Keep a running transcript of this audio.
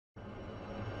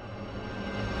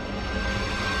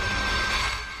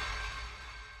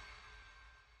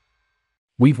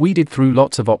We've weeded through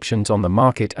lots of options on the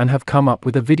market and have come up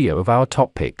with a video of our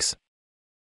top picks.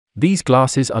 These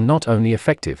glasses are not only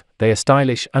effective, they are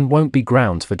stylish and won't be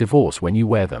grounds for divorce when you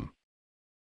wear them.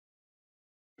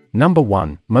 Number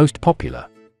 1, most popular.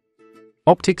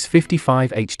 Optix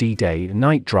 55 HD Day and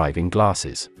Night Driving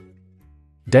Glasses.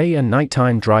 Day and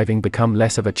nighttime driving become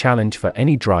less of a challenge for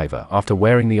any driver after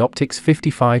wearing the Optix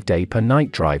 55 Day per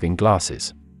Night Driving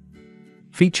Glasses.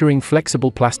 Featuring flexible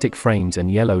plastic frames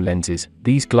and yellow lenses,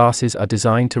 these glasses are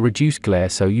designed to reduce glare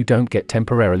so you don't get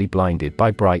temporarily blinded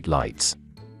by bright lights.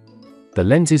 The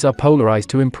lenses are polarized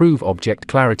to improve object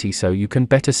clarity so you can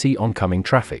better see oncoming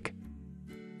traffic.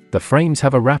 The frames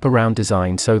have a wraparound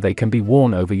design so they can be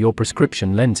worn over your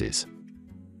prescription lenses.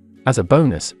 As a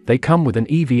bonus, they come with an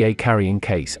EVA carrying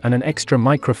case and an extra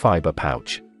microfiber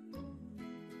pouch.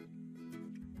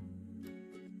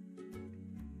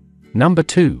 Number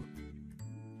 2.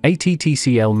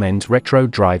 ATTCL Men's Retro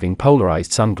Driving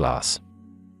Polarized Sunglass.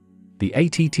 The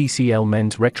ATTCL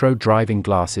Men's Retro Driving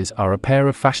Glasses are a pair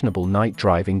of fashionable night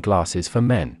driving glasses for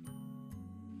men.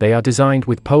 They are designed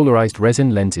with polarized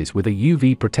resin lenses with a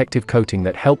UV protective coating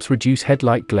that helps reduce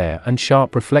headlight glare and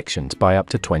sharp reflections by up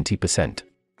to 20%.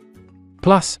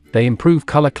 Plus, they improve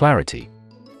color clarity.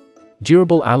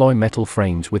 Durable alloy metal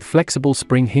frames with flexible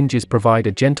spring hinges provide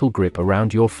a gentle grip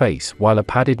around your face, while a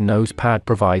padded nose pad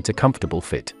provides a comfortable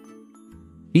fit.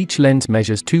 Each lens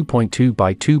measures 2.2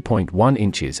 by 2.1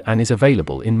 inches and is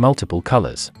available in multiple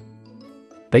colors.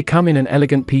 They come in an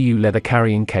elegant PU leather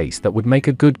carrying case that would make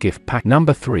a good gift pack.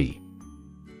 Number 3.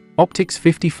 Optix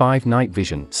 55 Night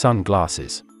Vision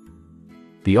Sunglasses.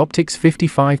 The Optix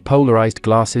 55 polarized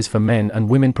glasses for men and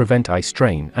women prevent eye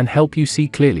strain and help you see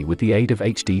clearly with the aid of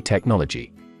HD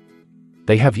technology.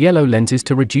 They have yellow lenses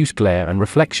to reduce glare and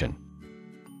reflection.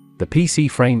 The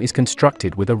PC frame is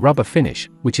constructed with a rubber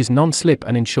finish, which is non-slip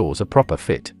and ensures a proper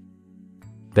fit.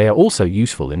 They are also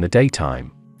useful in the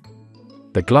daytime.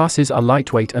 The glasses are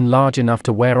lightweight and large enough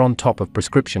to wear on top of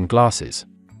prescription glasses.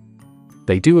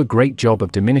 They do a great job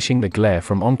of diminishing the glare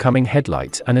from oncoming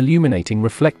headlights and illuminating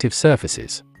reflective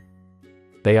surfaces.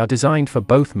 They are designed for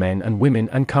both men and women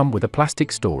and come with a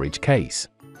plastic storage case.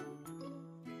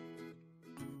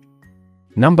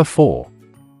 Number 4.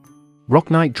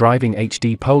 ROCKNIGHT Driving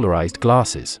HD Polarized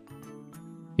Glasses.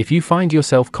 If you find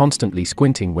yourself constantly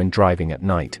squinting when driving at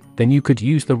night, then you could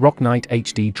use the ROCKNIGHT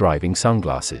HD Driving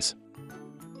Sunglasses.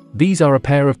 These are a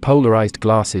pair of polarized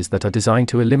glasses that are designed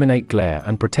to eliminate glare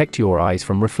and protect your eyes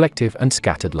from reflective and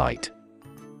scattered light.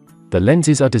 The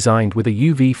lenses are designed with a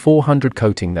UV 400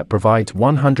 coating that provides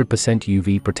 100%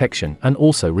 UV protection and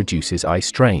also reduces eye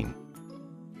strain.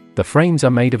 The frames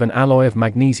are made of an alloy of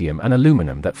magnesium and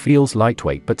aluminum that feels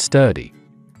lightweight but sturdy.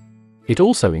 It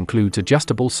also includes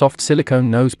adjustable soft silicone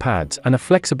nose pads and a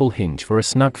flexible hinge for a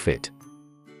snug fit.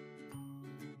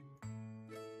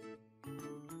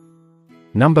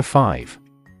 Number 5.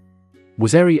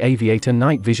 Wzerry Aviator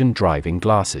Night Vision Driving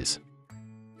Glasses.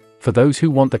 For those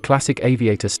who want the classic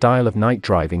Aviator style of night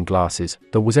driving glasses,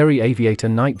 the Wzerry Aviator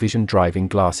Night Vision Driving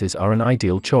Glasses are an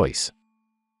ideal choice.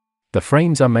 The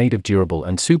frames are made of durable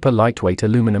and super lightweight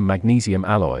aluminum magnesium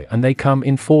alloy, and they come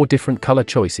in 4 different color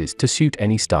choices to suit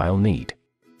any style need.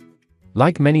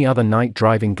 Like many other night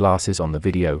driving glasses on the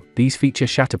video, these feature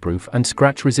shatterproof and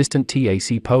scratch-resistant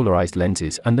TAC polarized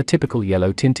lenses and the typical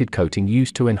yellow-tinted coating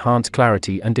used to enhance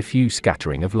clarity and diffuse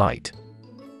scattering of light.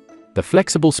 The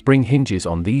flexible spring hinges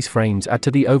on these frames add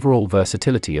to the overall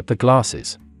versatility of the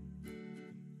glasses.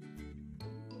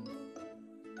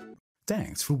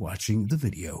 Thanks for watching the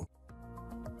video.